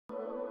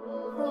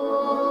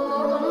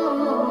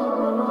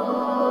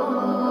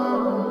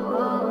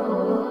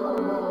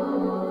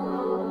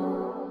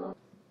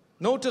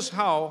Notice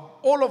how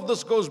all of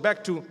this goes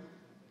back to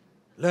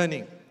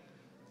learning,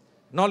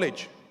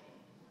 knowledge,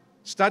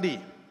 study.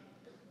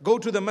 Go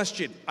to the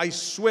masjid. I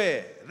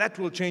swear that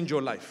will change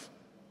your life.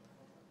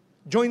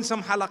 Join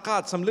some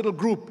halaqat, some little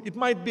group. It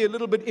might be a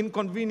little bit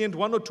inconvenient.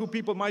 1 or 2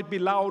 people might be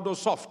loud or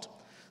soft.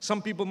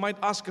 Some people might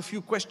ask a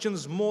few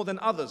questions more than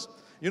others.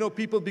 You know,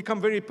 people become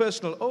very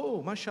personal.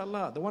 Oh,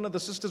 mashallah. One of the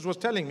sisters was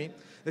telling me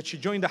that she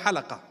joined a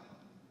halaqah.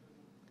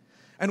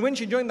 And when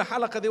she joined the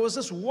halaqah, there was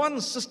this one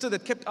sister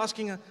that kept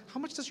asking her, how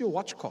much does your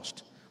watch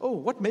cost? Oh,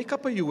 what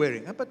makeup are you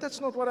wearing? But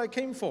that's not what I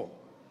came for.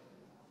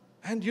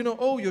 And you know,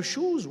 oh, your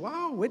shoes.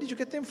 Wow, where did you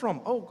get them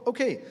from? Oh,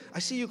 okay. I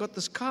see you got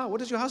this car. What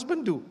does your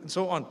husband do? And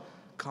so on.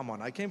 Come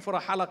on, I came for a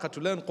halaqah to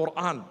learn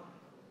Quran.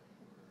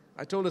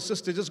 I told her,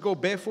 sister, just go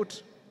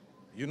barefoot.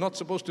 You're not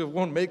supposed to have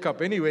worn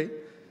makeup anyway.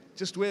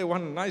 Just wear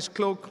one nice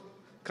cloak,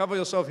 cover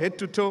yourself head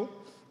to toe,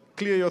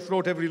 clear your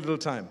throat every little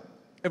time,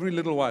 every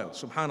little while,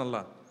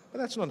 subhanallah. But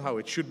that's not how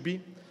it should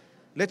be.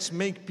 Let's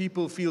make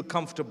people feel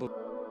comfortable.